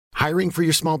Hiring for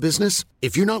your small business?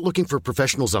 If you're not looking for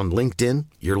professionals on LinkedIn,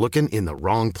 you're looking in the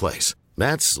wrong place.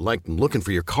 That's like looking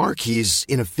for your car keys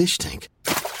in a fish tank.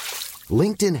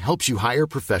 LinkedIn helps you hire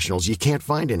professionals you can't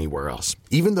find anywhere else,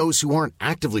 even those who aren't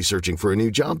actively searching for a new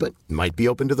job but might be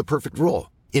open to the perfect role.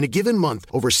 In a given month,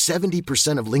 over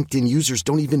 70% of LinkedIn users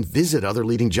don't even visit other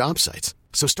leading job sites.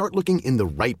 So start looking in the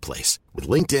right place. With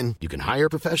LinkedIn, you can hire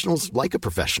professionals like a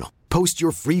professional. Post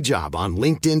your free job on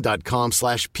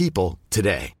linkedin.com/people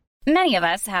today. Many of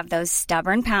us have those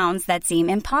stubborn pounds that seem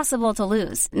impossible to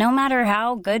lose, no matter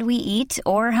how good we eat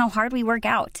or how hard we work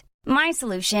out. My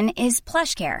solution is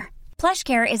PlushCare.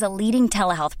 PlushCare is a leading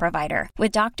telehealth provider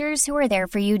with doctors who are there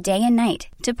for you day and night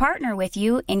to partner with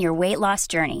you in your weight loss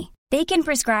journey. They can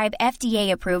prescribe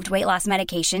FDA-approved weight loss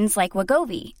medications like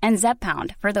Wegovy and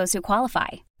Zepbound for those who qualify.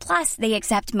 Plus, they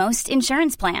accept most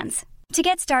insurance plans. To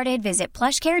get started, visit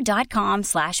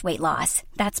plushcare.com/weightloss.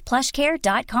 That's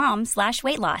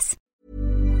plushcare.com/weightloss.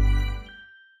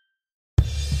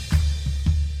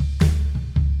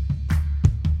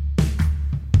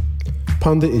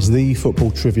 Pundit is the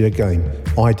football trivia game,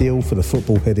 ideal for the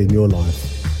football head in your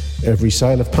life. Every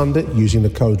sale of Pundit using the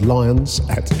code LIONS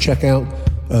at checkout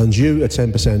earns you a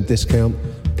 10% discount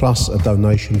plus a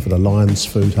donation for the Lions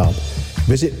Food Hub.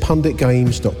 Visit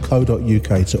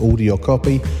punditgames.co.uk to order your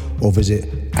copy or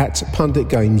visit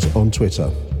 @punditgames on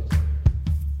Twitter.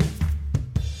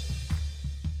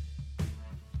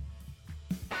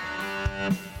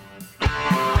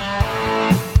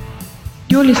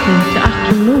 You're listening to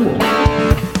Achtung Millwall,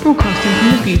 broadcasting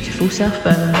from the beautiful South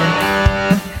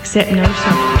Birmingham. Accept no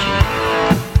substitute.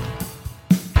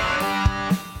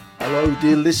 Hello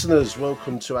dear listeners,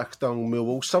 welcome to Achtung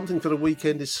Millwall. Something for the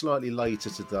weekend is slightly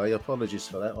later today. Apologies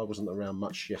for that, I wasn't around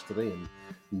much yesterday, and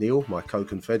Neil, my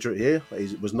co-confederate here,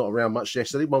 was not around much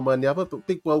yesterday, one way and the other, but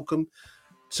big welcome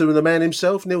to the man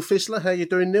himself, Neil Fissler. How you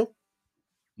doing, Neil?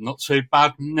 Not too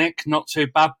bad, Nick, not too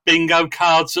bad. Bingo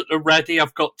cards at the ready.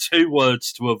 I've got 2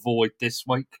 words to avoid this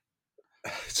week.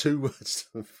 2 words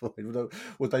to avoid?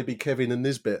 Would they be Kevin and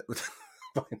Nisbet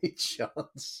by any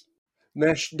chance?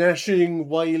 Gnashing,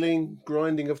 wailing,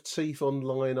 grinding of teeth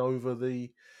online over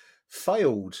the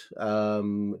failed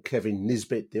Kevin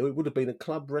Nisbet deal. It would have been a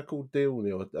club record deal,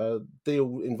 Neil. A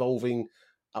deal involving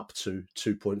up to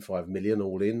 2.5 million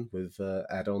all in, with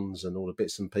add-ons and all the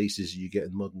bits and pieces you get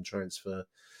in modern transfer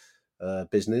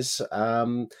business.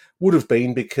 Would have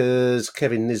been because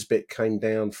Kevin Nisbet came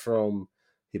down from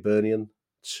Hibernian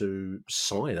to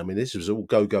sign. I mean, this was all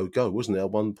go, go, go, wasn't it? At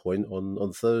one point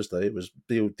on Thursday, it was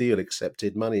deal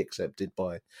accepted, money accepted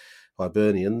by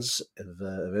Hibernians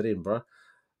of Edinburgh.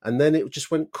 And then it just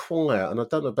went quiet. And I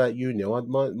don't know about you, Neil.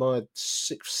 My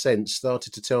sixth sense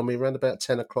started to tell me around about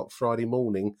 10 o'clock Friday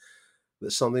morning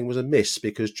that something was amiss,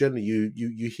 because generally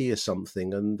you hear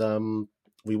something, and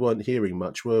we weren't hearing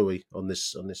much, were we, on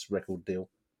this record deal?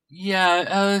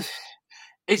 Yeah,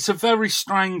 it's a very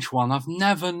strange one. I've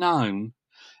never known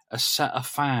a set of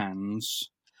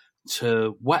fans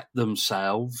to wet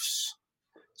themselves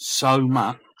so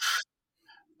much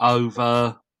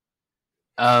over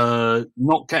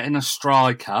not getting a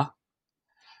striker.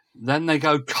 Then they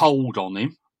go cold on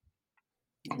him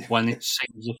when it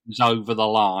seems if he's over the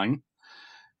line.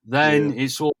 Then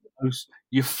it's almost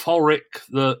euphoric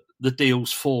that the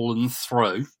deal's fallen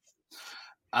through.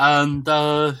 And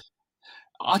I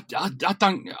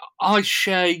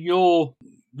share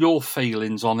your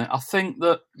feelings on it. I think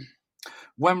that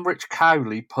when Rich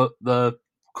Cowley put the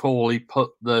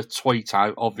tweet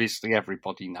out, obviously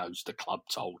everybody knows the club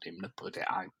told him to put it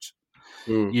out.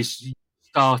 You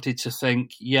started to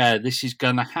think, yeah, this is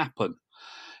going to happen.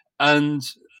 And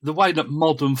the way that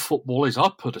modern football is, I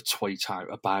put a tweet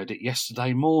out about it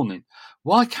yesterday morning.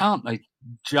 Why can't they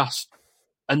just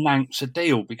announce a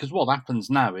deal? Because what happens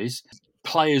now is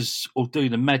players will do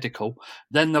the medical,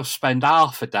 then they'll spend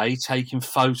half a day taking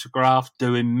photographs,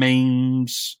 doing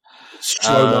memes,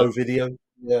 slow-mo video,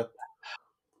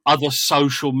 other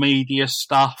social media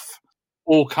stuff,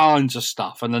 all kinds of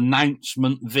stuff, an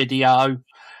announcement video.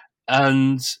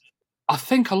 And I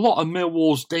think a lot of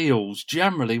Millwall's deals,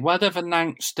 generally, where they've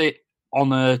announced it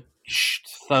on a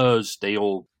Thursday,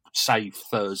 or say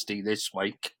Thursday this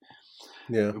week,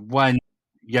 when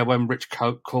Rich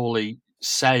Cowley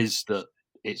says that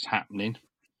it's happening,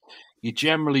 you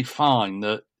generally find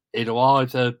that it'll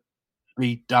either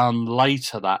be done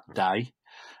later that day,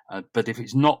 but if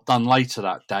it's not done later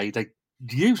that day, they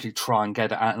usually try and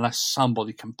get it out, unless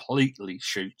somebody completely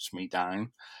shoots me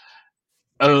down,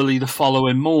 early the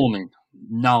following morning,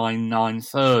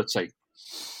 9:30.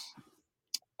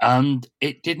 And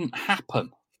it didn't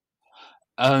happen.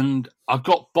 And I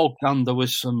got bogged under with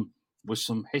some with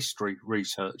some history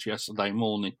research yesterday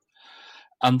morning,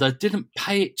 and they didn't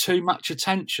pay it too much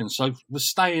attention. So we're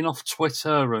staying off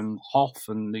Twitter and Hoff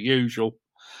and the usual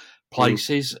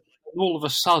places. And all of a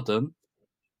sudden,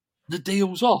 the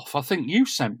deal's off. I think you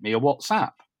sent me a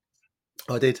WhatsApp.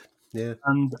 I did, yeah.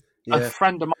 And Yeah. a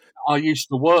friend of mine I used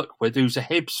to work with, who's a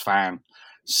Hibs fan,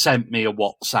 sent me a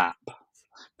WhatsApp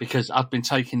because I'd been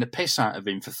taking the piss out of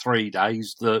him for 3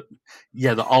 days that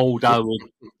old Owen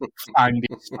found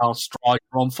his star striker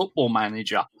on Football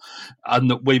Manager and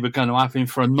that we were going to have him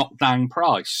for a knockdown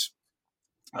price.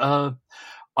 I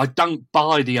don't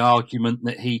buy the argument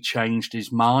that he changed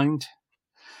his mind.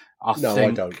 I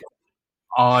don't.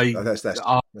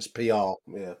 That's PR,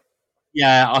 yeah.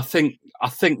 Yeah, I think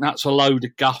that's a load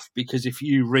of guff because if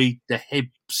you read the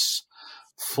Hibs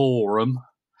forum,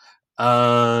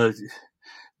 there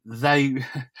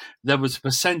was a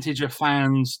percentage of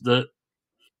fans that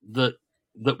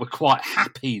were quite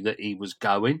happy that he was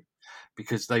going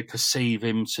because they perceive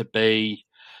him to be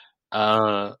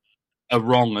a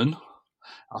wrong-un.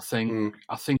 I think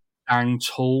down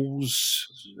tools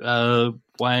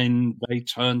when they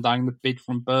turned down the bid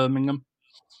from Birmingham,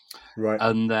 right?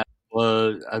 And there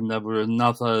were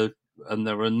another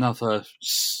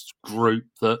group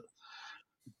that,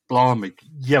 blimey,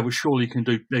 yeah, we surely can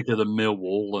do bigger than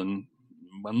Millwall, and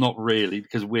well, not really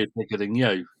because we're bigger than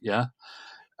you, yeah.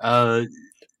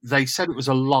 They said it was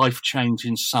a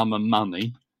life-changing sum of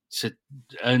money, for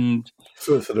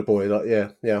the boy, like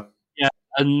yeah.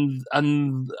 And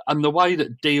the way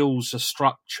that deals are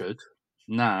structured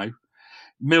now,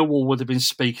 Millwall would have been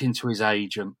speaking to his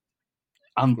agent,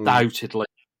 undoubtedly.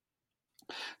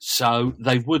 So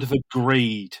they would have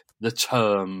agreed the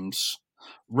terms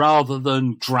rather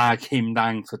than drag him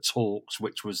down for talks,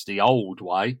 which was the old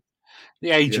way.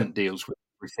 The agent deals with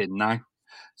everything now.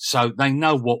 So they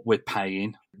know what we're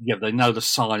paying. Yeah, they know the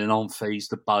signing on fees,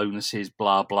 the bonuses,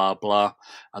 blah, blah, blah.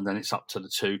 And then it's up to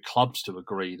the two clubs to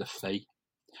agree the fee.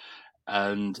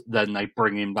 And then they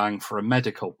bring him down for a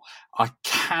medical. I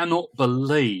cannot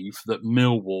believe that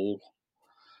Millwall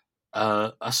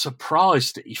are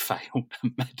surprised that he failed a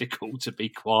medical, to be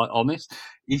quite honest.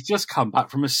 He's just come back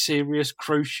from a serious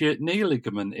cruciate knee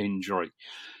ligament injury.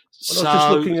 Well,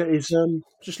 I was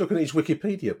just looking at his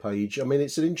Wikipedia page. I mean,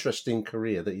 it's an interesting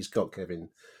career that he's got, Kevin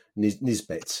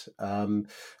Nisbet.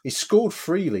 He's scored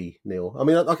freely, Neil. I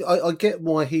mean, I get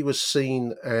why he was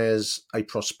seen as a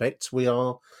prospect.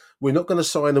 We're not going to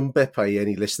sign Mbappe,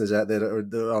 any listeners out there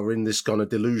that are in this kind of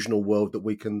delusional world that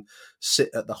we can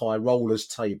sit at the high rollers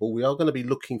table. We are going to be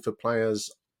looking for players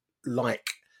like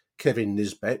Kevin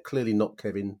Nisbet, clearly not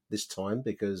Kevin this time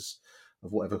because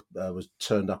of whatever was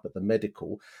turned up at the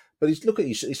medical. But look at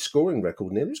his scoring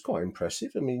record, Neil. It's quite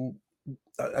impressive. I mean,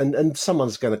 and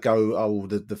someone's going to go,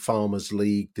 the Farmers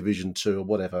League, Division 2 or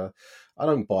whatever. I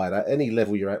don't buy that. Any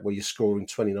level you're at where you're scoring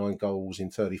 29 goals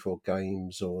in 34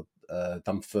 games or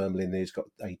Dunfermline has got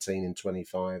 18 in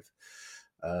 25,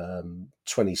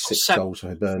 26 goals for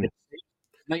Hibernian.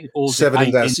 7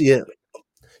 in that, yeah.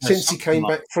 Since he came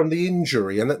back from the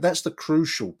injury, and that's the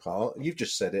crucial part. You've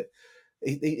just said it.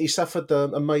 He suffered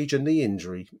a major knee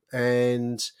injury,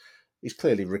 and he's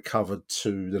clearly recovered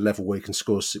to the level where he can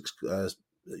score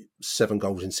 7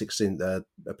 goals in 16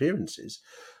 appearances.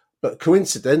 But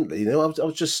coincidentally, I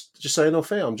was just saying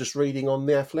off air, I'm just reading on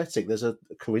The Athletic. There's a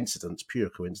coincidence,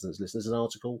 pure coincidence, listeners, an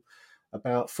article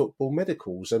about football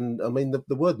medicals. And I mean,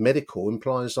 the word medical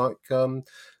implies like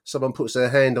someone puts their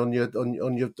hand on your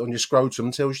scrotum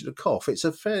and tells you to cough. It's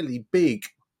a fairly big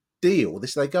deal.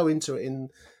 They go into it in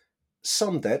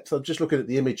some depth. I'm just looking at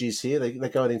the images here. They're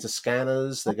going into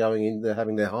scanners. They're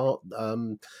having their heart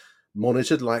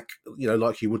monitored like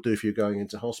you would do if you're going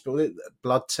into hospital.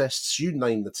 Blood tests, you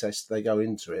name the test, they go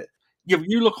into it. Yeah,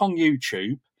 you look on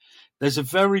YouTube, there's a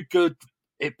very good,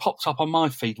 it popped up on my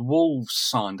feed, Wolves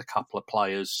signed a couple of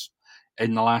players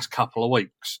in the last couple of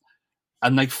weeks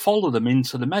and they follow them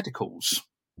into the medicals.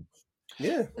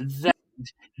 Yeah.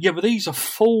 But these are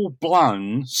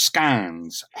full-blown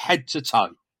scans, head to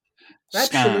toe.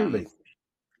 Absolutely.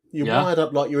 You're wired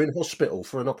up like you're in hospital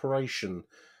for an operation.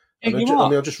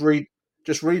 I'm just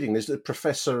reading this.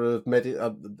 Professor of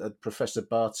Professor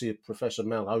Barty, Professor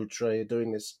Malhotre are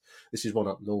doing this. This is one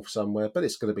up north somewhere, but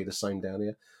it's going to be the same down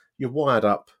here. You're wired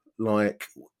up like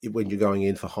when you're going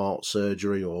in for heart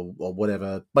surgery or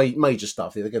whatever major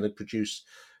stuff. They're going to produce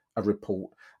a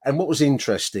report. And what was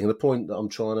interesting, the point that I'm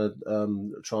trying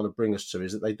to bring us to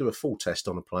is that they do a full test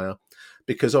on a player,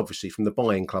 because obviously from the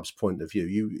buying club's point of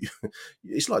view,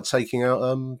 it's like taking out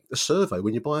a survey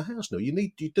when you buy a house. Now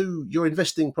you're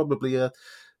investing probably a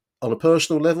on a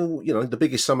personal level, the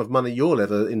biggest sum of money you'll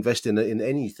ever invest in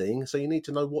anything. So you need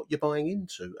to know what you're buying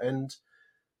into. And,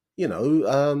 from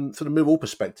the Millwall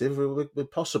perspective, we're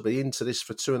possibly into this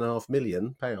for £2.5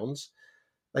 million.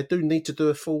 They do need to do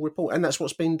a full report. And that's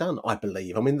what's been done, I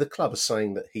believe. I mean, the club are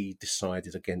saying that he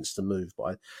decided against the move,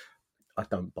 but I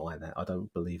don't buy that. I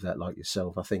don't believe that like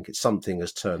yourself. I think it's something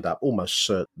has turned up. Almost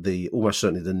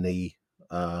certainly the knee.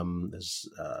 And there's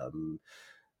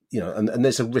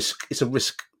a risk. It's a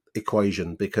risk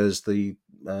equation because the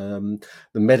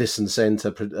medicine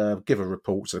centre give a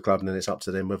report to the club, and then it's up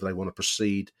to them whether they want to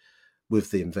proceed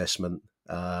with the investment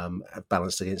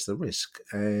balanced against the risk.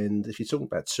 And if you're talking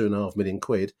about £2.5 million,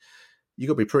 you've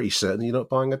got to be pretty certain you're not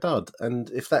buying a dud. And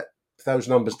if those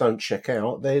numbers don't check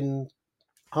out, then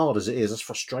hard as it is, as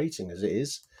frustrating as it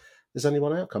is, there's only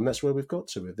one outcome. That's where we've got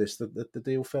to with this. The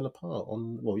deal fell apart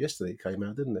yesterday it came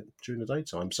out, didn't it, during the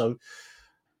daytime? So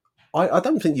I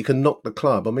don't think you can knock the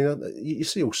club. I mean, you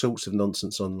see all sorts of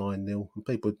nonsense online, Neil, and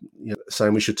people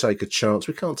saying we should take a chance.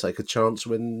 We can't take a chance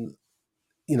when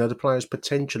the player's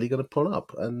potentially going to pull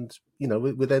up, and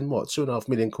we're then what, £2.5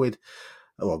 million,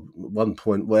 or 1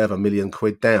 point whatever million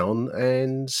quid down,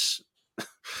 and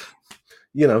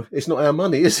it's not our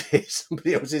money, is it? It's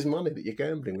somebody else's money that you're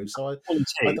gambling with. So I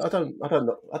don't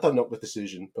knock the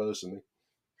decision personally.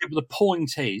 Yeah, but the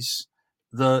point is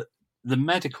that the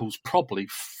medical's probably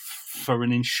for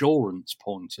an insurance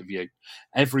point of view.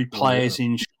 Every player's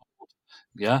insured,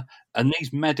 yeah? And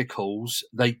these medicals,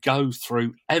 they go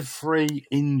through every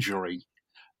injury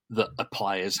that a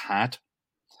player's had.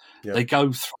 Yeah. They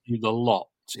go through the lot,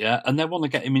 yeah? And they want to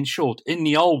get him insured. In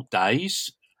the old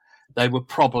days, they would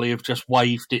probably have just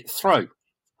waved it through,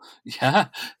 yeah?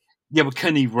 Yeah, but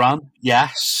can he run?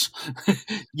 Yes.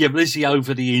 Yeah, but is he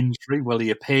over the injury? Well, he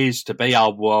appears to be.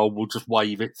 Oh, well, we'll just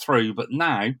wave it through. But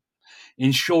now,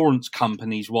 insurance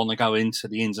companies want to go into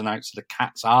the ins and outs of the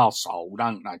cat's arsehole,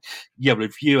 don't they? Yeah, but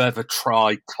if you ever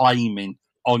try claiming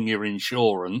on your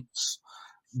insurance,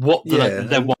 what do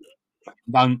they want,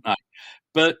 don't they?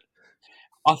 But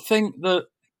I think there's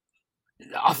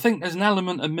an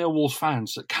element of Millwall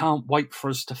fans that can't wait for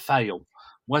us to fail,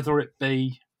 whether it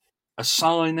be a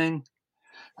signing,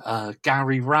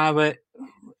 Gary Rowett,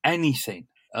 anything.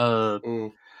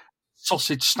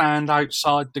 Sausage stand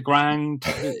outside the ground.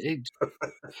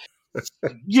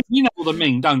 You know what I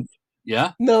mean, don't you?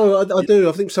 Yeah? No, I do.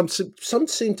 I think some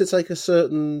seem to take a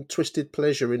certain twisted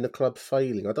pleasure in the club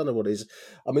failing. I don't know what it is.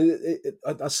 I mean,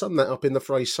 I sum that up in the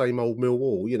phrase "same old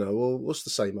Millwall." Well, what's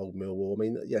the same old Millwall? I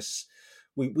mean, yes,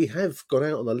 we have gone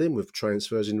out on a limb with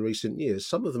transfers in recent years.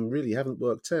 Some of them really haven't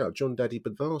worked out. John Daddy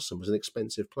Bodvarsson was an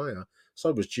expensive player.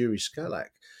 So was Juri Skalak.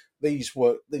 These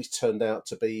turned out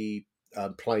to be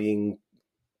playing.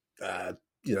 They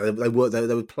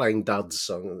were playing duds.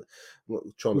 So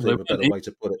I'm trying to think of a better way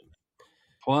to put it.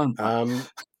 And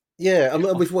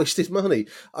we've wasted money.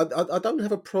 I don't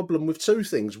have a problem with two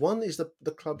things. One is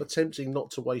the club attempting not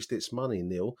to waste its money,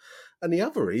 Neil, and the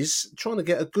other is trying to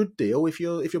get a good deal. If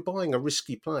you're buying a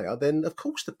risky player, then of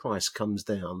course the price comes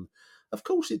down. Of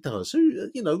course it does.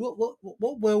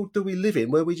 What world do we live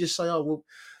in where we just say, oh well,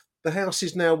 the house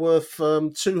is now worth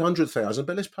 200,000,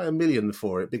 but let's pay $1 million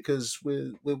for it because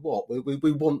we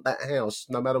want that house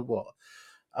no matter what.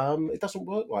 It doesn't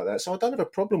work like that. So I don't have a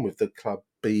problem with the club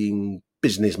being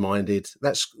business minded.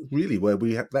 That's really where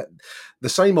we have that. The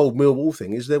same old Millwall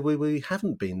thing is that we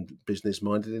haven't been business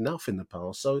minded enough in the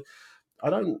past. So I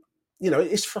don't.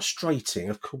 It's frustrating.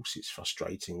 Of course, it's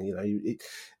frustrating.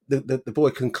 The boy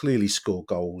can clearly score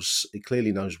goals. He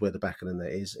clearly knows where the back of the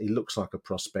net is. He looks like a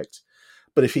prospect.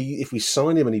 But if we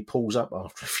sign him and he pulls up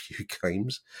after a few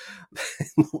games,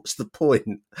 then what's the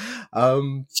point?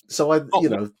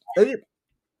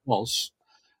 Was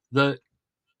that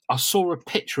I saw a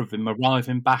picture of him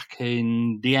arriving back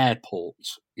in the airport,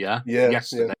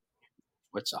 yesterday on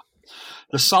Twitter.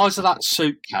 The size of that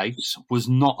suitcase was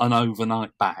not an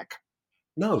overnight bag.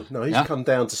 No, he's come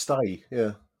down to stay.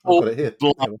 Yeah, I've got it here.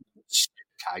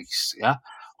 Suitcase, yeah.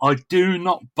 I do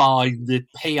not buy the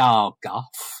PR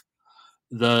guff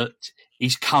that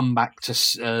he's come back to,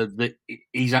 that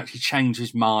he's actually changed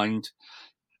his mind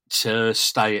to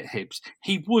stay at Hibs.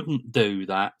 He wouldn't do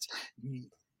that.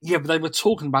 Yeah, but they were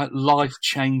talking about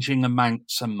life-changing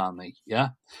amounts of money, yeah?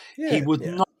 He would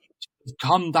not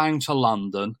come down to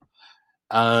London,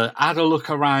 had a look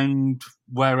around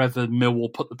wherever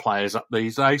Millwall put the players up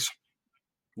these days,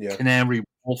 Canary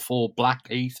Wharf or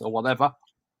Blackheath or whatever.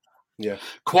 Yeah,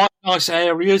 quite nice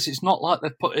areas. It's not like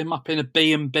they've put him up in a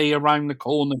B&B around the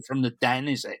corner from the Den,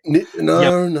 is it?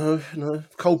 No.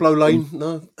 Coldblow Lane,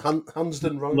 no.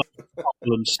 Hunsdon Road.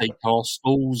 Problem Seat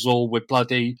hostels or with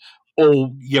bloody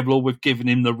or we've given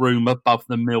him the room above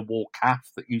the Millwall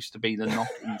calf that used to be the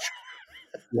Nottingham.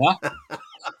 Yeah.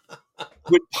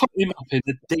 We put him up in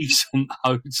a decent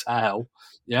hotel.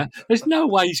 Yeah. There's no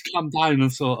way he's come down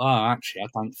and thought, oh, actually, I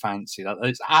don't fancy that.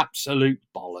 It's absolute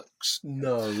bollocks.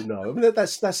 No. I mean,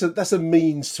 that's a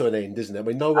means to an end, isn't it? I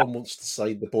mean, no one wants to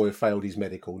say the boy failed his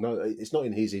medical. No, it's not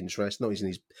in his interest, not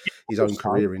in his own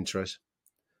career interest.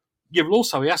 Yeah, but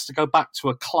also he has to go back to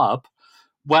a club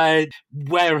where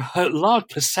a large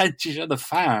percentage of the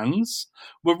fans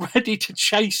were ready to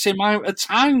chase him out of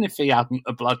town if he hadn't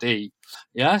a bloody...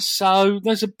 Yeah, so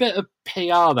there's a bit of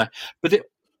PR there. But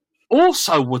it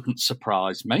also wouldn't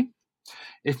surprise me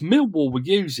if Millwall were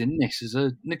using this as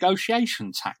a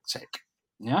negotiation tactic.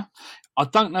 Yeah, I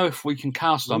don't know if we can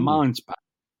cast our minds back,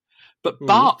 but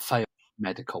Bart failed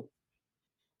medical.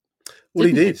 Well,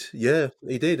 he did. Yeah,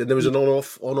 he did. And there was an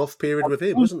on-off period with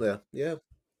him, wasn't there? Yeah.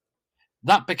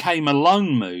 That became a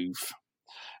loan move.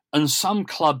 And some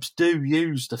clubs do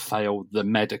use the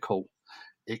medical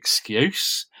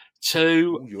excuse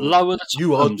to lower the terms.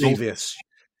 You are devious.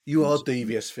 You are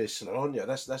devious, Fistler, aren't you?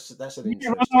 That's an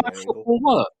interesting angle. Football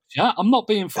works, yeah? I'm not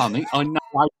being funny. I know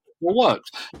how football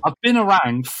works. I've been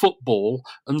around football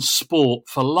and sport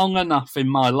for long enough in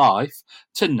my life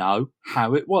to know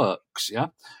how it works, yeah?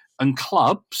 And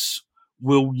clubs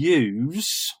will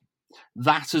use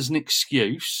that as an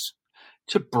excuse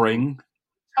to bring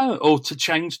or to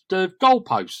change the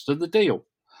goalposts of the deal.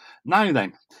 Now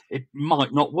then, it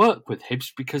might not work with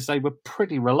Hibs because they were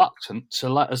pretty reluctant to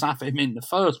let us have him in the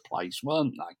first place,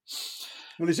 weren't they?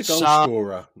 Well, he's a goal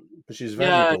scorer, which is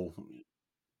valuable.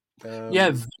 Very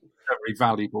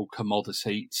valuable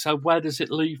commodity. So where does it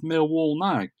leave Millwall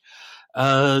now?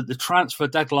 The transfer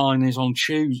deadline is on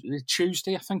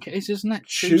Tuesday, I think it is, isn't it?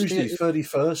 Tuesday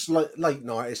 31st, late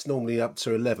night. It's normally up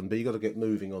to 11, but you've got to get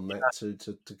moving on that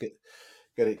to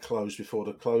get it closed before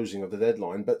the closing of the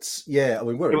deadline. But yeah, I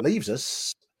mean, where it leaves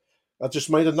us, I just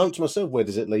made a note to myself, where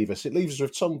does it leave us? It leaves us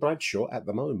with Tom Bradshaw at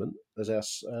the moment as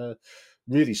our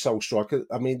really sole striker.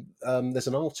 I mean, there's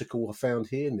an article I found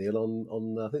here, Neil,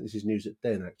 on I think this is News at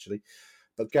 10, actually.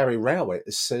 But Gary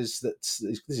Rowett says that,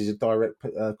 this is a direct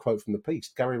quote from the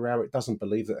piece, Gary Rowett doesn't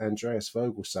believe that Andreas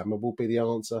Vogelsammer will be the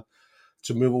answer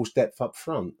to Millwall's depth up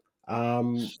front.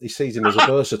 He sees him as a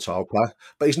versatile player,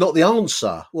 but he's not the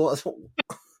answer. Well, talk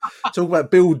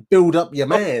about build up your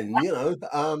man, you know.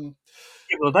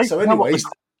 So anyways...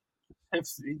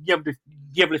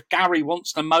 If Gary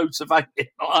wants to motivate him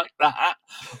like that,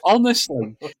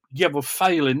 honestly, but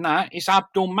failing that, it's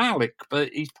Abdul Malik, but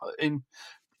he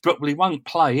won't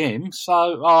play him.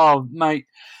 So, mate,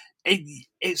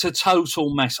 it's a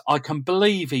total mess. I can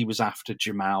believe he was after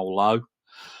Jamal Lowe.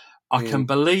 I can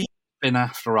believe he's been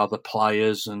after other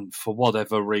players, and for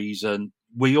whatever reason,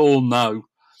 we all know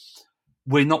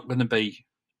we're not going to be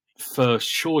first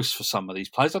choice for some of these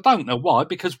players. I don't know why,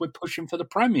 because we're pushing for the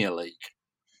Premier League.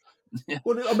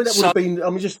 Well, I mean, that would have been. I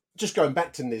mean, just going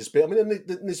back to Nisbet. I mean,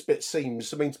 Nisbet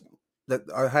seems. I mean, that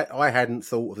I hadn't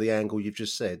thought of the angle you've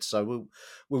just said. So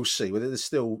we'll see. Well, there's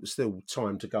still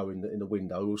time to go in the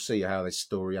window. We'll see how this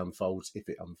story unfolds, if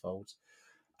it unfolds.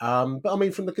 But I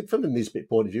mean, from the Nisbet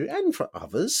point of view, and for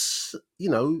others,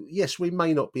 you know, yes, we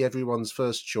may not be everyone's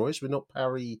first choice. We're not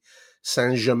Paris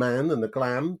Saint-Germain and the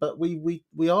glam, but we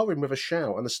are in with a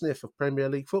shout and a sniff of Premier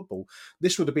League football.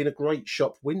 This would have been a great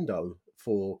shop window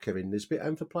for Kevin Nisbet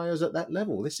and for players at that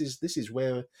level. This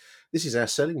is our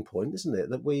selling point, isn't it?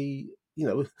 That we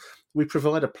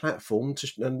provide a platform to,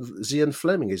 and Zian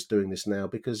Fleming is doing this now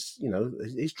because, you know,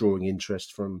 he's drawing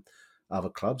interest from other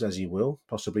clubs, as he will,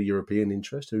 possibly European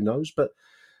interest, who knows? But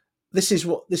this is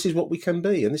what we can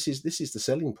be, and this is the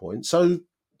selling point. So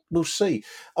we'll see.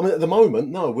 I mean, at the moment,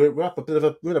 no, we're up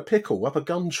we're in a pickle, up a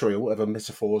gum tree, or whatever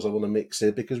metaphors I want to mix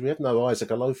here, because we have no Isaac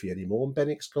Alofi anymore, and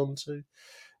Bennick's gone to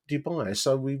Dubai.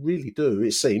 So we really do,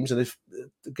 it seems, and if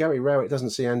Gary Rowett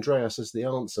doesn't see Andreas as the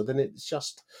answer, then it's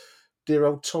just dear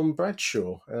old Tom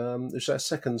Bradshaw, who's our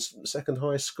second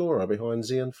highest scorer behind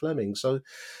Zian Fleming. So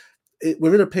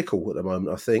we're in a pickle at the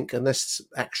moment, I think, unless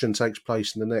action takes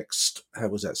place in the next,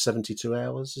 72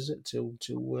 hours, is it, till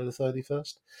the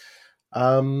 31st?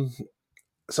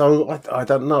 So I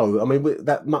don't know. I mean,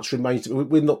 that much remains.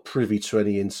 We're not privy to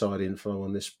any inside info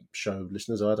on this show,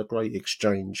 listeners. I had a great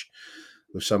exchange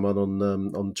with someone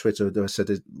on Twitter who said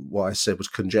what I said was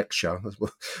conjecture.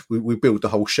 We build the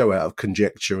whole show out of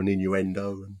conjecture and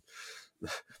innuendo and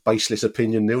baseless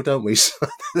opinion, Neil, don't we? So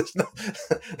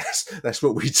that's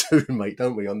what we do, mate,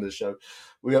 don't we, on the show?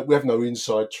 We have no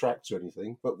inside track to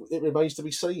anything, but it remains to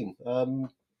be seen.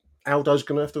 Aldo's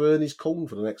going to have to earn his corn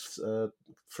for the next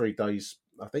 3 days,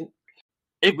 I think.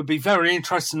 It would be very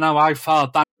interesting to know how far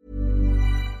that...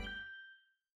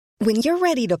 When you're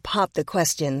ready to pop the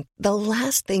question, the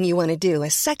last thing you want to do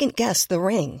is second-guess the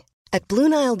ring. At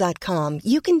BlueNile.com,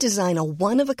 you can design a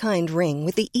one-of-a-kind ring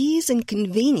with the ease and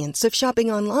convenience of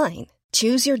shopping online.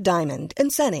 Choose your diamond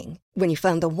and setting. When you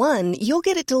find the one, you'll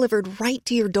get it delivered right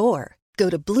to your door. Go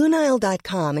to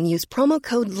BlueNile.com and use promo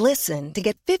code LISTEN to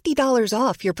get $50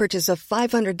 off your purchase of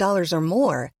 $500 or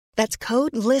more. That's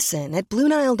code LISTEN at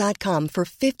BlueNile.com for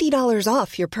 $50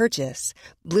 off your purchase.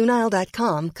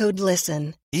 BlueNile.com, code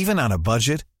LISTEN. Even on a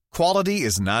budget, quality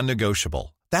is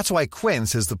non-negotiable. That's why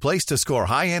Quince is the place to score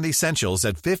high-end essentials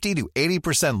at 50 to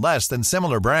 80% less than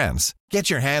similar brands. Get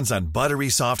your hands on buttery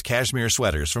soft cashmere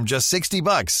sweaters from just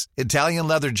 $60, Italian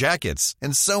leather jackets,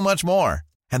 and so much more.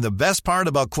 And the best part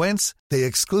about Quince, they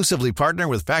exclusively partner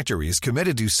with factories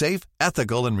committed to safe,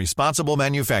 ethical, and responsible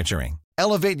manufacturing.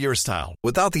 Elevate your style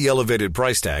without the elevated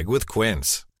price tag with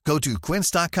Quince. Go to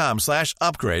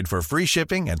quince.com/upgrade for free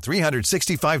shipping and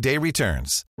 365-day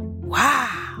returns.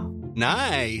 Wow.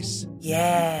 Nice.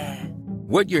 Yeah.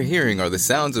 What you're hearing are the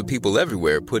sounds of people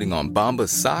everywhere putting on Bombas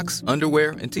socks,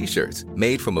 underwear, and T-shirts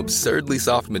made from absurdly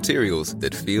soft materials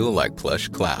that feel like plush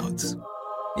clouds.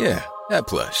 Yeah, that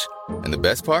plush. And the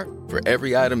best part? For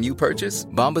every item you purchase,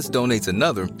 Bombas donates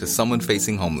another to someone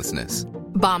facing homelessness.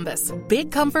 Bombas. Big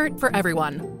comfort for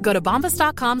everyone. Go to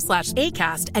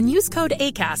bombas.com/ACAST and use code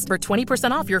ACAST for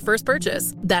 20% off your first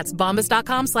purchase. That's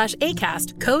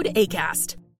bombas.com/ACAST. Code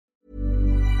ACAST.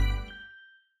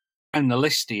 And the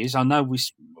list is, I know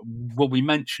we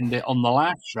mentioned it on the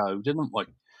last show, didn't we?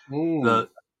 That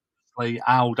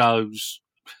Aldo's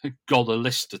got a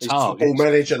list of targets. Football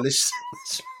manager list.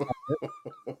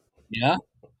 Yeah.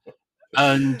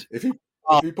 And if he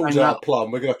pulls out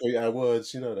Plum, we're going to have to eat our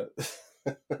words, you know that.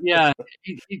 Yeah.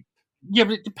 Yeah,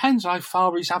 but it depends how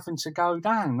far he's having to go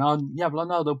down. Yeah, well, I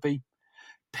know there'll be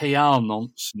PR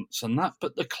nonsense and that,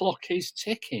 but the clock is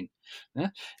ticking. Yeah?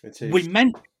 It is.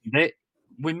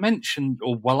 I mentioned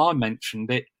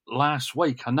it last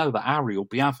week. I know that Harry will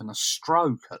be having a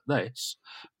stroke at this,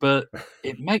 but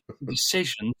it makes the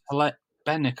decision to let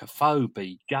Benik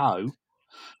Afobe go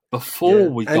before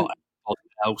we got anybody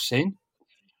else in.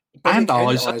 And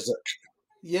Isaac.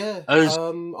 Yeah,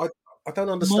 I don't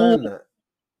understand that.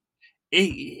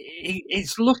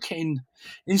 It's looking,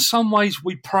 in some ways,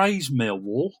 we praise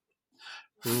Millwall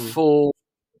for,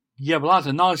 I had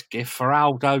a nice gift for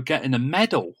Aldo getting a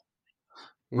medal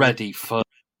ready for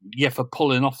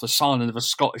pulling off the signing of a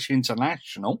Scottish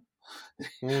international.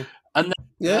 And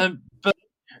then,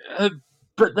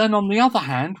 but then on the other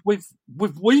hand, we've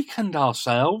weakened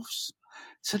ourselves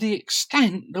to the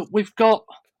extent that we've got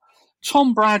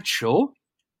Tom Bradshaw.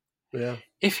 Yeah.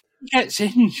 If he gets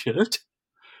injured,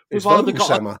 we've either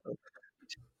got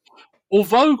or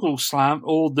Vogelslam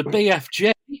or the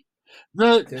BFG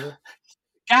that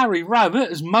Gary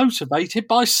Rowett is motivated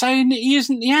by saying that he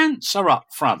isn't the answer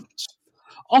up front.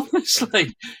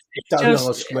 Honestly, don't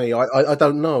ask me. I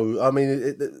don't know. I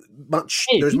mean,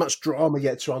 there's much drama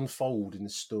yet to unfold in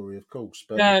this story, of course.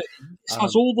 But it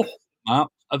has all the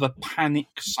hallmarks of a panic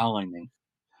signing.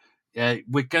 Yeah,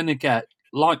 we're going to get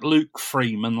like Luke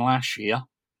Freeman last year.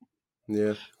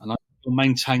 Yeah, and I will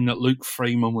maintain that Luke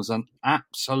Freeman was an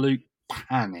absolute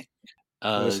panic.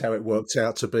 That's how it worked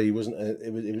out to be, wasn't it?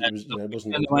 It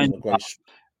wasn't a great.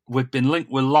 We've been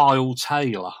linked with Lyle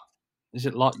Taylor. Is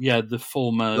it the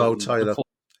former Lyle Taylor?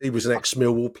 He was an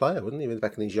ex-Millwall player, wasn't he?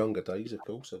 Back in his younger days, of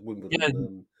course, at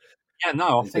Wimbledon.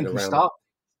 I think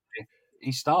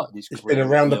he started his career. He's been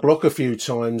around the block a few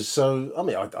times, so I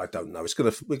mean, I don't know.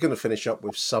 We're going to finish up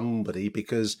with somebody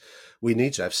because we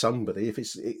need to have somebody.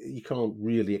 You can't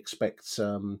really expect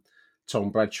Tom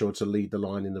Bradshaw to lead the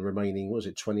line in the remaining,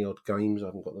 20-odd games? I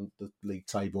haven't got the league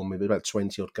table on me, but about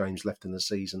 20-odd games left in the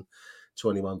season,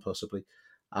 21 possibly.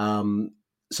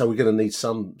 So we're going to need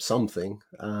something,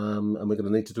 and we're going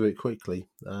to need to do it quickly.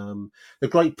 The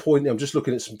great point, I'm just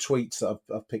looking at some tweets that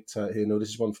I've picked out here. This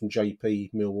is one from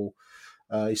JP Millwall.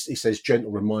 He says,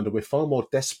 gentle reminder, we're far more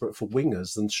desperate for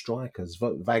wingers than strikers.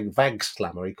 Vag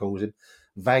Slammer, he calls him.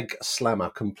 Vag Slammer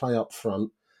can play up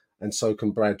front, and so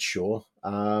can Bradshaw.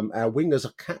 Our wingers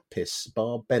are cat piss,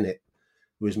 bar Bennett,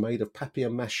 who is made of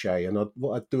papier-mâché. And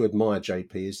what I do admire,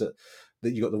 JP, is that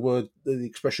you got the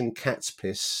expression cat's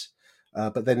piss,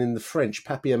 but then in the French,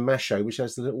 papier-mâché, which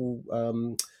has the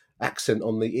little accent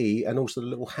on the E, and also the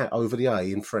little hat over the A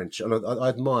in French. And I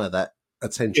admire that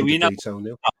attention to detail,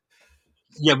 Neil.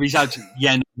 Yeah, but he's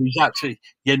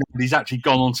actually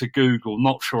gone onto Google,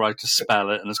 not sure how to spell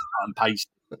it, and has cut and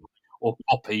pasted or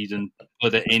copied and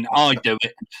put it in. I do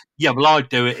it. Yeah, well, I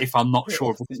do it if I'm not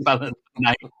sure if I'm spelling the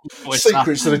name.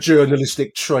 Secrets of the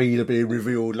journalistic trade are being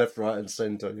revealed left, right, and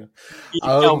centre.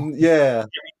 Yeah.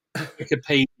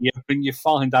 Wikipedia and you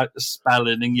find out the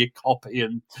spelling and you copy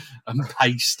and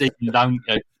paste it, don't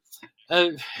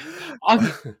you?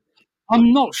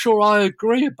 I'm not sure I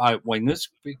agree about wingers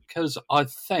because I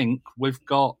think we've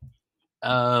got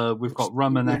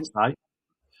Romanese.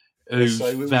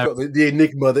 We've got the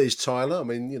enigma that is Tyler. I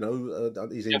mean,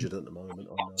 he's injured at the moment.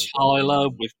 Tyler,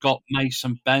 we've got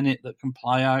Mason Bennett that can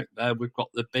play out there. We've got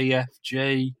the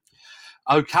BFG.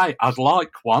 Okay, I'd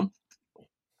like one,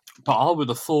 but I would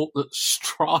have thought that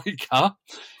striker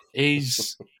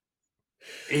is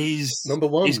number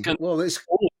one.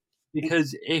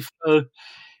 Because if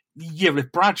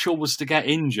Bradshaw was to get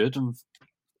injured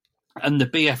and the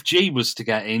BFG was to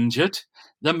get injured,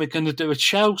 then we're going to do a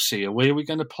Chelsea. Are we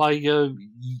going to play?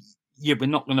 We're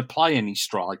not going to play any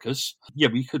strikers. Yeah,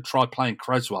 we could try playing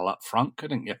Creswell up front,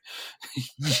 couldn't you?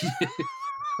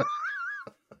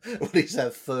 Well, he's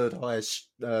our third highest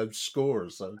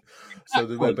scorer, so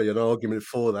there won't be an argument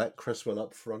for that. Creswell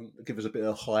up front, give us a bit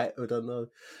of height. I don't know.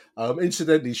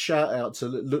 Incidentally, shout out to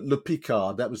Le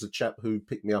Picard. That was the chap who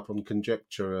picked me up on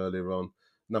Conjecture earlier on.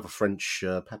 Another French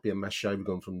papier mâché. We've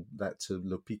gone from that to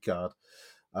Le Picard.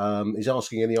 He's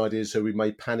asking any ideas who we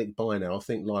may panic buy now. I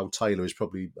think Lyle Taylor is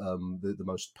probably the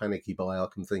most panicky buy I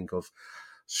can think of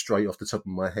straight off the top of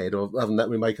my head. Or other than that,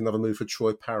 we make another move for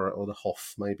Troy Parrott or the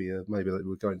Hoff. Maybe that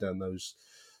we're going down those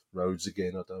roads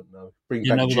again. I don't know. Bring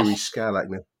back Jimmy Scarlack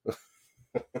now.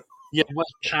 Yeah, well,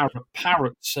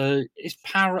 Parrott. Is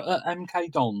Parrott at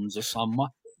MK Dons or somewhere?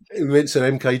 He went to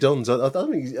MK Dons. I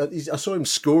don't think I saw him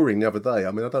scoring the other day.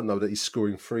 I mean, I don't know that he's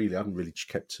scoring freely. I haven't really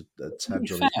kept tabs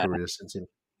on his career since him.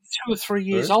 2 or 3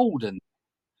 years old, and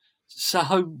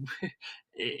so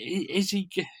is he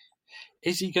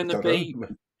going to be?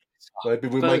 Maybe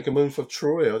we make a move for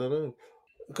Troy. I don't know.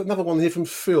 I've got another one here from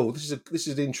Phil. This is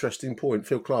an interesting point.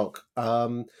 Phil Clark.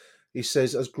 He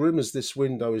says, as grim as this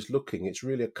window is looking, it's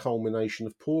really a culmination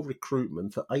of poor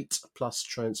recruitment for 8+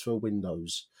 transfer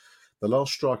windows. The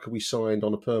last striker we signed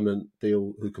on a permanent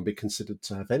deal who can be considered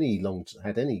to have had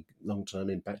any long-term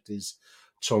impact is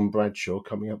Tom Bradshaw,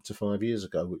 coming up to 5 years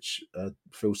ago, which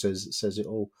Phil says it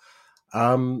all.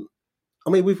 I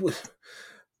mean,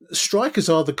 strikers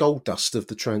are the gold dust of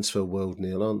the transfer world,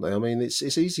 Neil, aren't they? I mean,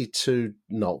 it's easy to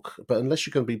knock, but unless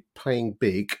you're going to be playing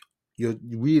big, you're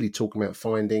really talking about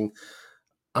finding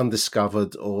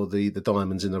undiscovered or the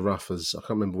diamonds in the rough. As I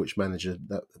can't remember which manager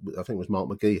that, I think it was Mark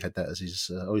McGee had that as his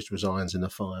always resigns in the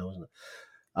file, wasn't it?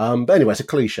 But anyway, it's a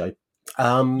cliche.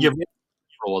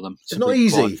 For them. It's not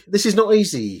easy. This is not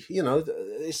easy.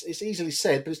 It's easily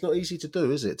said, but it's not easy to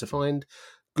do, is it? To find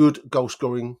good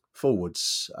goal-scoring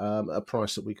forwards at a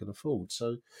price that we can afford.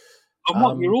 So, and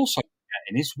what you're also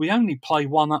getting is we only play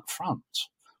one up front.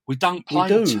 We don't play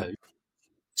two.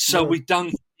 So we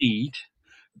don't need.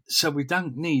 So we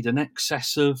don't need an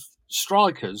excess of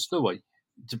strikers, do we?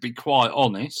 To be quite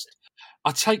honest,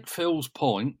 I take Phil's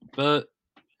point, but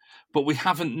we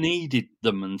haven't needed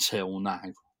them until now,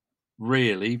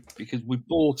 really, because we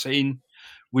bought in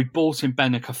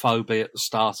Benicophobe at the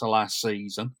start of last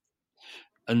season,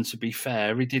 and to be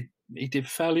fair, he did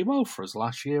fairly well for us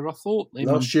last year. I thought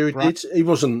last year he did. He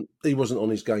wasn't on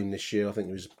his game this year. I think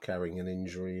he was carrying an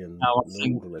injury, and I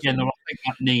think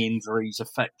that knee injuries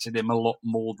affected him a lot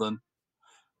more than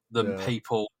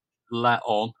people let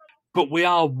on. But we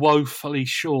are woefully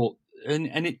short,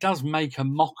 and it does make a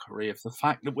mockery of the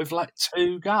fact that we've let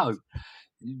 2 go.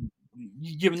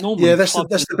 That's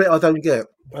the bit I don't get.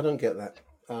 I don't get that.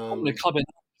 The club in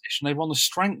that position, they want to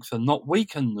strengthen, not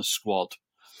weaken the squad.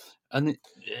 And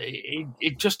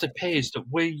it just appears that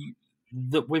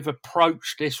we've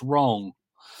approached this wrong.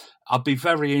 I'd be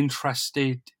very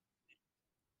interested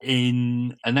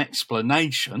in an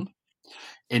explanation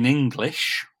in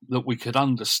English that we could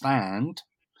understand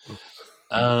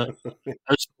as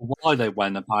to why they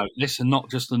went about this, and not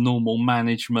just the normal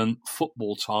management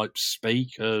football type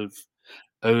speak of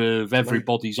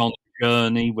everybody's on a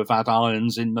journey. We've had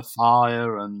irons in the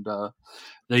fire, and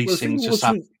these things just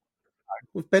happen.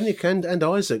 With Benick and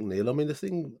Isaac, Neil, I mean,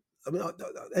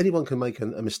 anyone can make a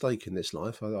mistake in this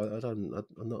life. I'm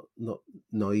not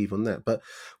naive on that, but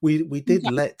we did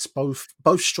let both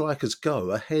strikers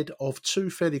go ahead of 2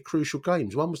 fairly crucial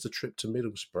games. One was the trip to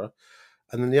Middlesbrough,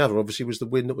 and then the other, obviously, was the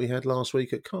win that we had last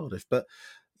week at Cardiff. But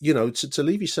to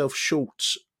leave yourself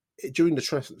short during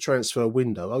the transfer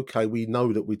window, okay, we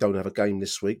know that we don't have a game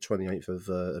this week, 28th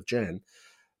of Jan.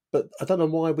 But I don't know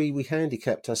why we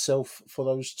handicapped ourselves for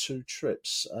those 2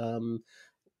 trips.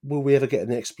 Will we ever get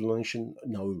an explanation?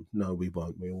 No, we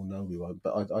won't. We all know we won't.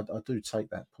 But I do take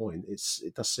that point.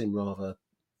 It does seem rather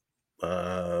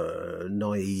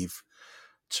naive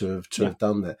to have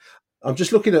done that. I'm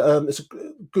just looking at it's a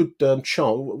good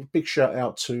chart. Big shout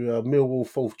out to Millwall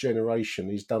Fourth Generation.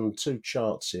 He's done 2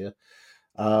 charts here.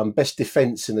 Best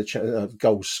defence in the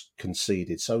goals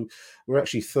conceded. So we're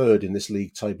actually third in this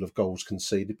league table of goals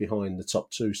conceded, behind the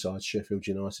top 2 sides, Sheffield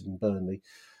United and Burnley.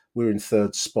 We're in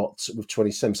third spot with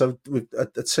 27. So with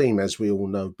a team, as we all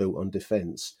know, built on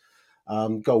defence.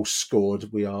 Goals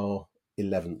scored, we are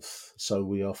 11th. So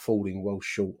we are falling well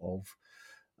short of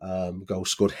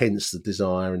goals scored, hence the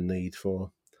desire and need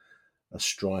for a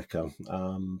striker.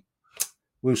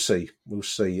 We'll see.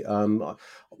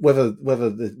 Whether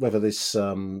this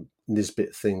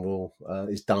Nisbet thing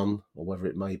is done, or whether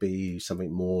it may be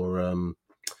something more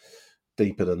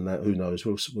deeper than that. Who knows?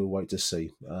 We'll wait to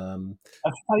see. A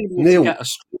failure to get a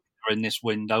striker in this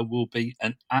window will be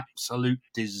an absolute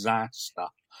disaster.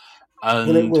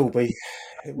 Well, it will be.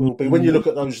 It will be. When you look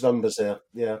at those numbers there,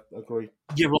 yeah, I agree.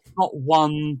 You're not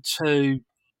one to.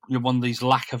 You're one of these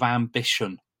lack of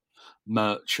ambition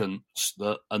merchants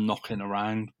that are knocking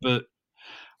around, but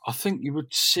I think you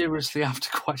would seriously have to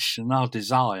question our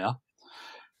desire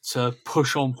to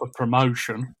push on for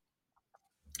promotion.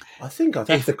 I think I'd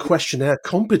have to question our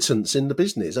competence in the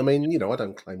business. I mean, I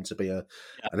don't claim to be an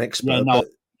expert. No,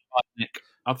 Nick,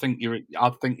 I think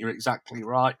you're exactly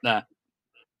right there.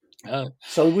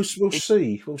 So we'll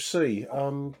see. We'll see.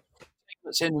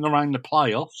 That's in and around the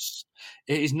playoffs.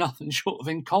 It is nothing short of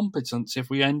incompetence if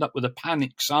we end up with a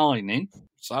panic signing.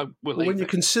 So when you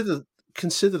consider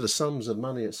the sums of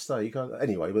money at stake.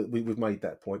 Anyway, we've made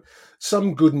that point.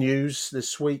 Some good news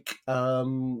this week.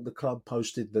 The club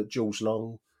posted that Jules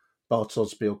Long,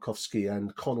 Bartosz Białkowski,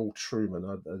 and Connell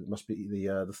Truman must be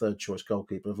the third choice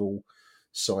goalkeeper, have all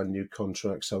signed new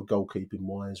contracts. So goalkeeping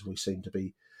wise, we seem to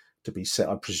be set.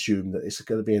 I presume that it's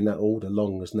going to be in that order.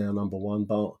 Long is now number 1,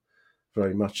 Bart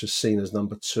very much is seen as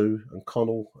number 2, and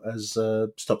Connell as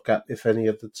stopgap if any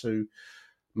of the 2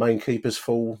 main keepers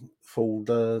fall short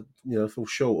of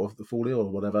the fall ill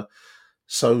or whatever.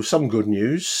 So some good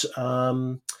news.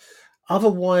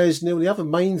 Otherwise, Neil, the other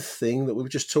main thing that we were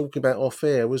just talking about off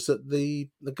air was that the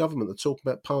government are talking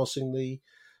about passing the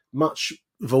much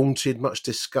vaunted, much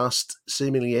discussed,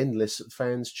 seemingly endless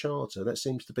fans charter. That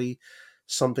seems to be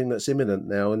something that's imminent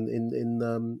now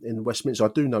in Westminster. I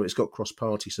do know it's got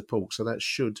cross-party support, so that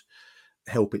should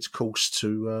help its course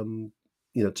to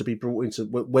be brought into.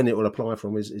 When it will apply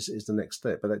from is the next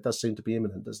step, but that does seem to be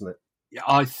imminent, doesn't it? Yeah,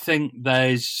 I think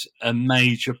there's a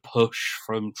major push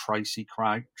from Tracy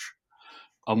Crouch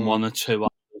and 1 or 2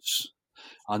 others.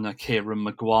 I know Kieran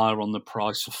Maguire on the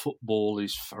Price of Football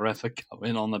is forever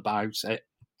going on about it.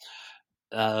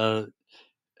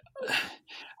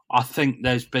 I think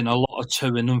there's been a lot of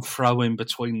to-ing and fro-ing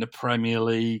between the Premier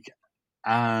League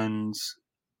and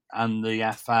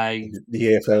the FA.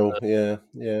 The EFL,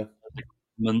 yeah.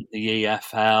 The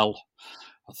EFL.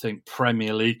 I think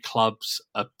Premier League clubs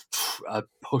are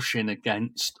pushing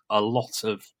against a lot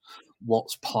of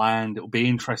what's planned. It'll be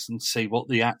interesting to see what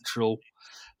the actual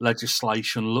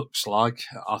legislation looks like.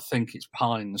 I think it's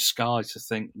pie in the sky to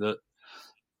think that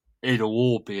it'll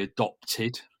all be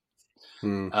adopted.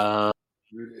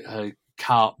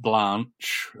 Carte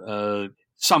blanche.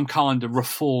 Some kind of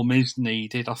reform is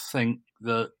needed. I think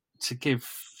that to give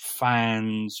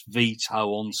fans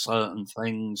veto on certain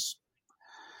things,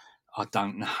 I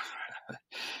don't know.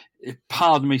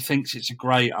 Part of me thinks it's a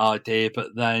great idea,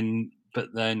 but then,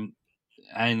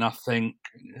 and I think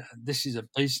this is a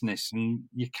business, and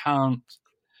you can't.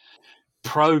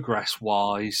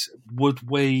 Progress-wise, would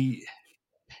we,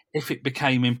 if it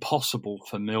became impossible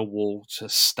for Millwall to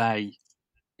stay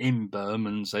in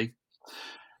Bermondsey,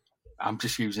 I'm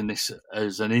just using this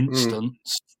as an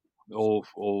instance, or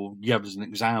as an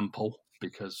example,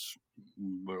 because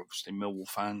we're obviously Millwall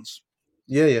fans.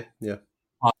 Yeah.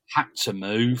 I had to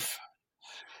move.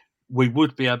 We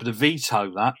would be able to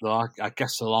veto that. I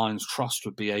guess the Lions Trust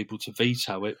would be able to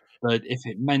veto it. But if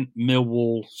it meant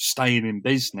Millwall staying in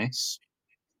business,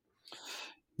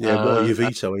 what are you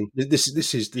vetoing? This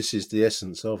is the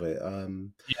essence of it.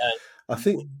 I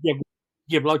think.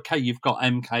 Yeah, well, okay, you've got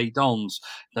MK Dons.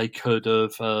 They could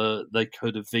have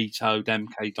vetoed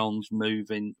MK Dons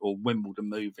moving, or Wimbledon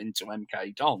moving to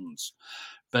MK Dons.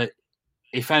 But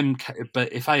if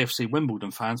AFC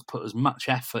Wimbledon fans put as much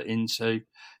effort into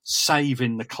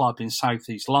saving the club in South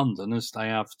East London as they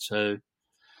have to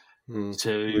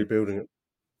rebuilding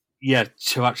it,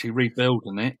 to actually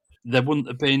rebuilding it, there wouldn't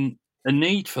have been a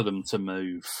need for them to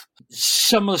move.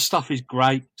 Some of the stuff is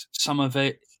great. Some of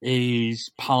it is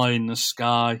pie in the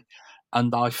sky.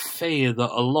 And I fear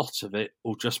that a lot of it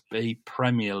will just be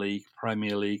Premier League.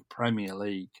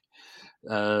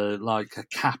 Like a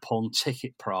cap on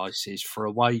ticket prices for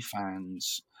away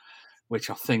fans. which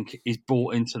I think is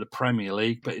bought into the Premier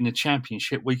League. But in the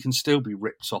Championship, we can still be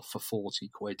ripped off for 40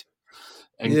 quid.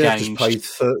 And just paid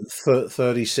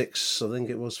 36, I think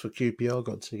it was, for QPR.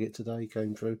 Got a ticket today,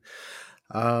 came through.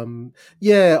 I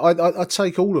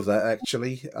take all of that,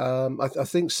 actually. I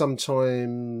think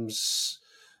sometimes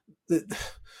the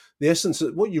essence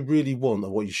of what you really want, or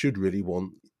what you should really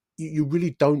want, you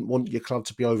really don't want your club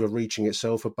to be overreaching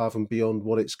itself above and beyond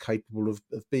what it's capable of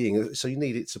being. So you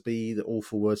need it to be, the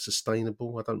awful word,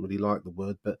 sustainable. I don't really like the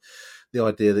word, but the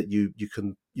idea that you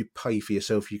pay for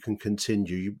yourself, you can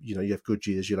continue. You have good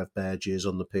years, you'll have bad years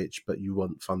on the pitch, but you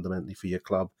want fundamentally for your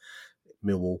club,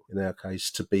 Millwall in our case,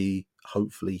 to be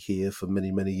hopefully here for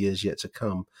many, many years yet to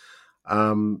come.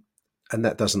 And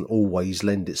that doesn't always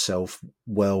lend itself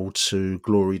well to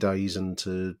glory days and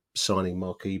to signing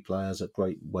marquee players at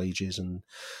great wages and,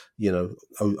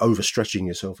 overstretching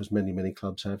yourself, as many, many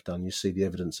clubs have done. You see the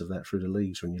evidence of that through the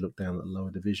leagues when you look down at the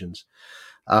lower divisions.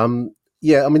 The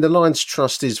Lions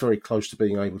Trust is very close to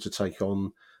being able to take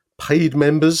on paid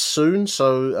members soon,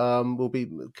 so we'll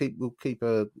keep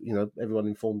everyone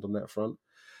informed on that front.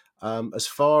 As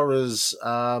far as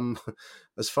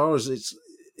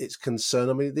it's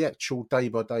concerned, I mean, the actual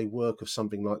day-by-day work of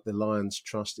something like the Lions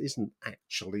Trust isn't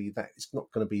actually that. It's not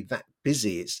going to be that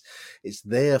busy. It's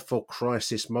there for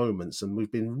crisis moments, and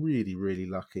we've been really, really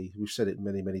lucky. We've said it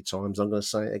many, many times. I'm going to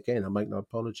say it again. I make no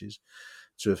apologies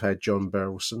to have had John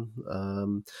Berylson.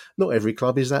 Not every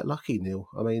club is that lucky, Neil.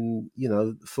 I mean,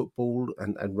 football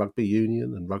and rugby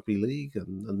union and rugby league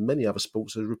and many other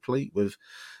sports are replete with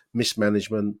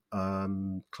mismanagement,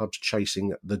 clubs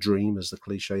chasing the dream, as the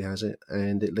cliche has it,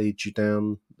 and it leads you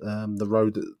down the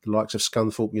road that the likes of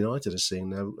Scunthorpe United are seeing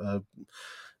now,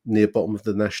 near bottom of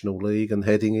the National League and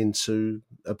heading into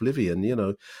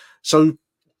oblivion, So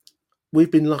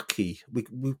we've been lucky. We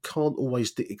can't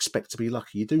always expect to be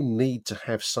lucky. You do need to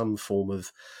have some form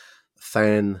of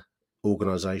fan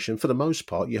organisation. For the most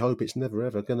part, you hope it's never,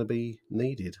 ever going to be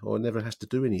needed or never has to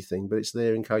do anything, but it's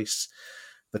there in case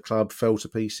the club fell to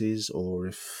pieces, or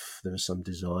if there was some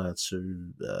desire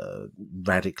to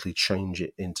radically change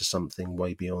it into something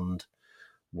way beyond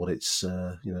what it's,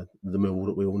 the Millwall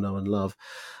that we all know and love.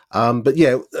 On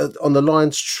the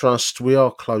Lions Trust, we are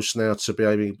close now to be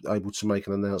able to make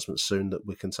an announcement soon that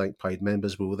we can take paid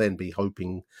members. We will then be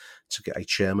hoping to get a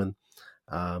chairman,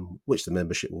 which the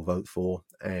membership will vote for,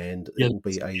 and it will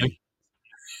be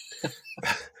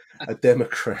a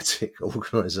democratic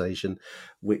organisation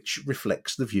which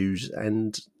reflects the views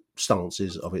and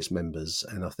stances of its members.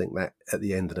 And I think that at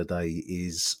the end of the day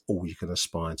is all you can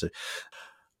aspire to.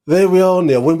 There we are,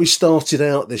 Neil. When we started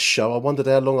out this show, I wondered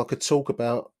how long I could talk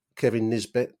about Kevin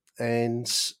Nisbet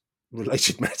and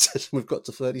related matters. We've got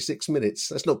to 36 minutes.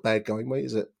 That's not bad going, mate,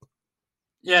 is it?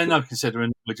 Yeah, no,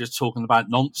 considering we're just talking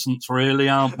about nonsense, really,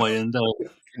 aren't we? And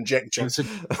conjecture. It's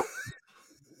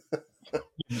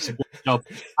a good job,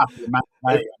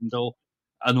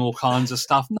 and all kinds of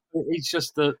stuff. No, it's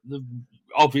just that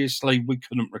obviously we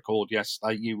couldn't record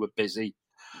yesterday. You were busy.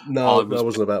 No, that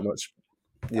wasn't about much.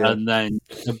 Yeah. And then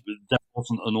there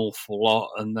wasn't an awful lot.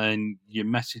 And then you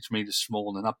messaged me this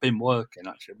morning. I've been working,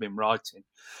 actually. I've been writing.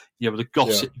 But the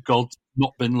gossip god's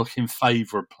not been looking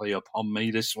favourably upon me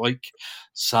this week.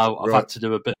 So I've had to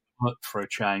do a bit of work for a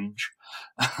change.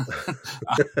 A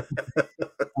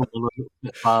little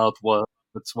bit hard work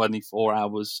for 24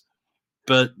 hours.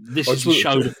 But this is a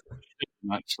show that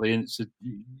actually, and it's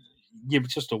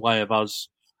just a way of us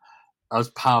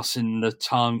passing the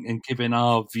time and giving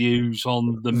our views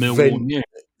on the Millwall news.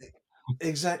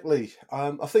 Exactly.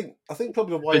 I think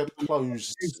probably the way I'd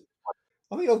close.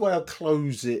 I think the way I'd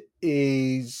close it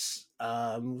is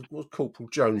what Corporal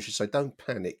Jones should say: "Don't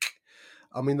panic."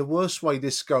 I mean, the worst way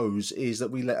this goes is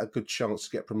that we let a good chance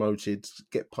to get promoted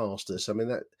get past us. I mean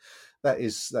that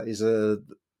is a.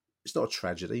 It's not a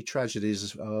tragedy.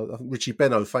 Tragedies, Richie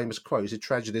Benno, famous quote, he said,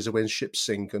 tragedies are when ships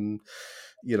sink and,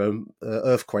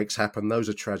 earthquakes happen. Those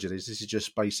are tragedies. This is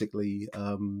just basically,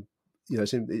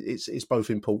 it's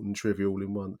both important and trivial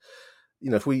in one.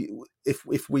 If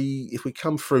we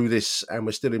come through this and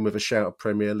we're still in with a shout of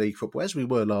Premier League football, as we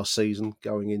were last season,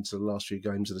 going into the last few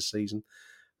games of the season,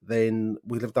 then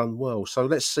we'll have done well. So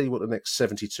let's see what the next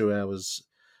 72 hours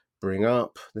bring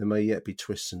up. There may yet be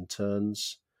twists and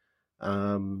turns.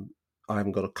 I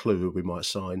haven't got a clue who we might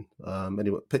sign.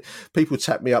 Anyway, people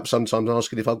tap me up sometimes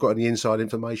asking if I've got any inside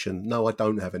information. No, I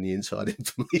don't have any inside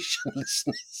information,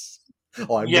 listeners.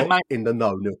 I'm not in the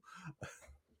know, Neil.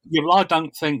 Yeah, well, I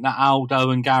don't think that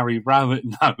Aldo and Gary Rowett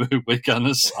know who we're going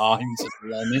to sign, to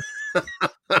be honest.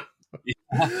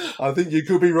 I think you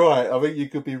could be right. I'll be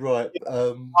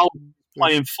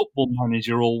playing Football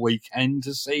Manager all weekend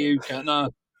to see who can...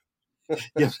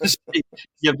 You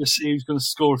ever see who's going to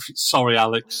score? Sorry,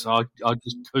 Alex, I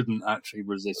just couldn't actually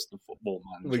resist the Football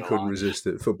Manager. We couldn't resist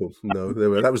it. Football. No, there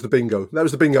were. That was the bingo. That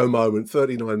was the bingo moment.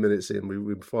 39 minutes in,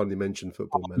 we finally mentioned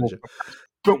Football Manager.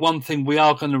 But one thing, we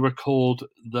are going to record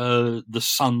the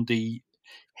Sunday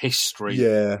history.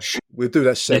 Yeah, we'll do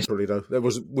that separately though. That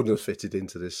wouldn't have fitted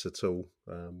into this at all.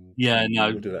 No,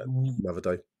 we'll do that another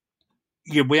day.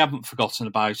 Yeah, we haven't forgotten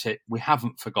about it. We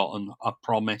haven't forgotten, I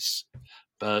promise.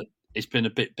 But it's been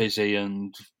a bit busy,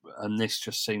 and this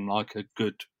just seemed like a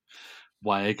good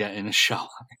way of getting a show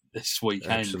this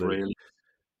weekend. Absolutely. Really.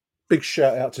 Big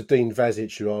shout out to Dean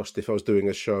Vasic, who asked if I was doing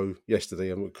a show yesterday,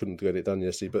 and we couldn't get it done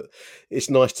yesterday. But it's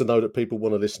nice to know that people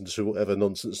want to listen to whatever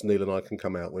nonsense Neil and I can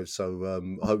come out with. So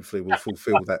hopefully we'll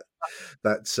fulfil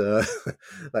that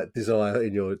desire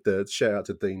in your shout out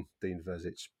to Dean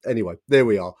Vasic. Anyway, there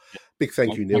we are. Big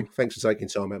thank you, Neil. Thanks for taking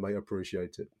time out, mate. I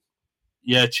appreciate it.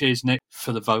 Yeah, cheers, Nick,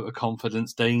 for the vote of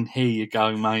confidence, Dean. Here you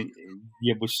go, mate.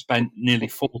 Yeah, we've spent nearly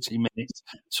 40 minutes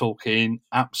talking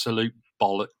absolute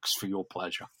bollocks for your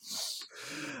pleasure.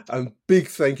 And big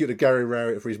thank you to Gary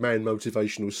Rowett for his man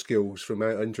motivational skills from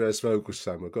Andreas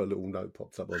Vogelsang. I've got a little note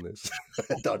popped up on this.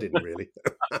 I didn't really.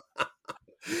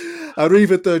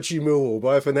 Arrivederci Millwall.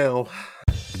 Bye for now.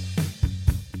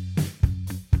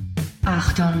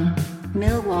 Achtung,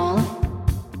 Millwall.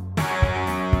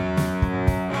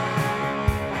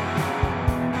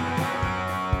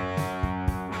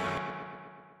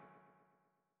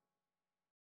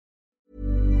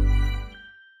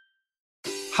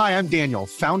 Hi, I'm Daniel,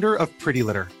 founder of Pretty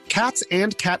Litter. Cats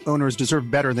and cat owners deserve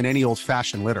better than any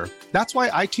old-fashioned litter. That's why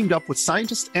I teamed up with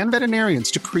scientists and veterinarians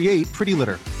to create Pretty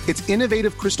Litter. Its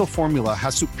innovative crystal formula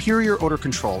has superior odor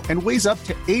control and weighs up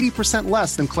to 80%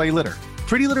 less than clay litter.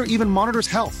 Pretty Litter even monitors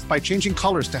health by changing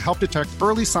colors to help detect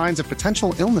early signs of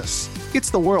potential illness. It's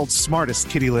the world's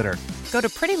smartest kitty litter. Go to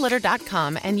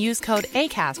prettylitter.com and use code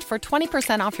ACAST for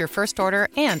 20% off your first order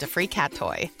and a free cat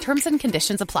toy. Terms and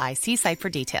conditions apply. See site for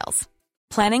details.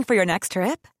 Planning for your next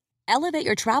trip? Elevate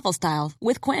your travel style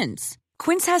with Quince.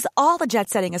 Quince has all the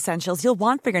jet-setting essentials you'll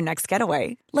want for your next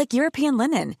getaway, like European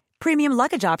linen, premium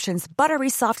luggage options, buttery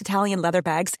soft Italian leather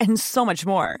bags, and so much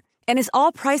more. And is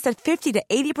all priced at 50 to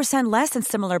 80% less than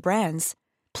similar brands.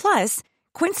 Plus,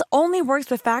 Quince only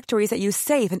works with factories that use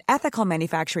safe and ethical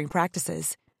manufacturing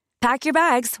practices. Pack your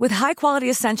bags with high-quality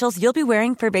essentials you'll be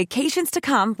wearing for vacations to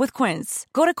come with Quince.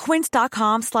 Go to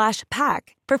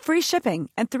quince.com/pack for free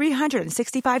shipping and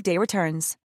 365-day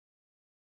returns.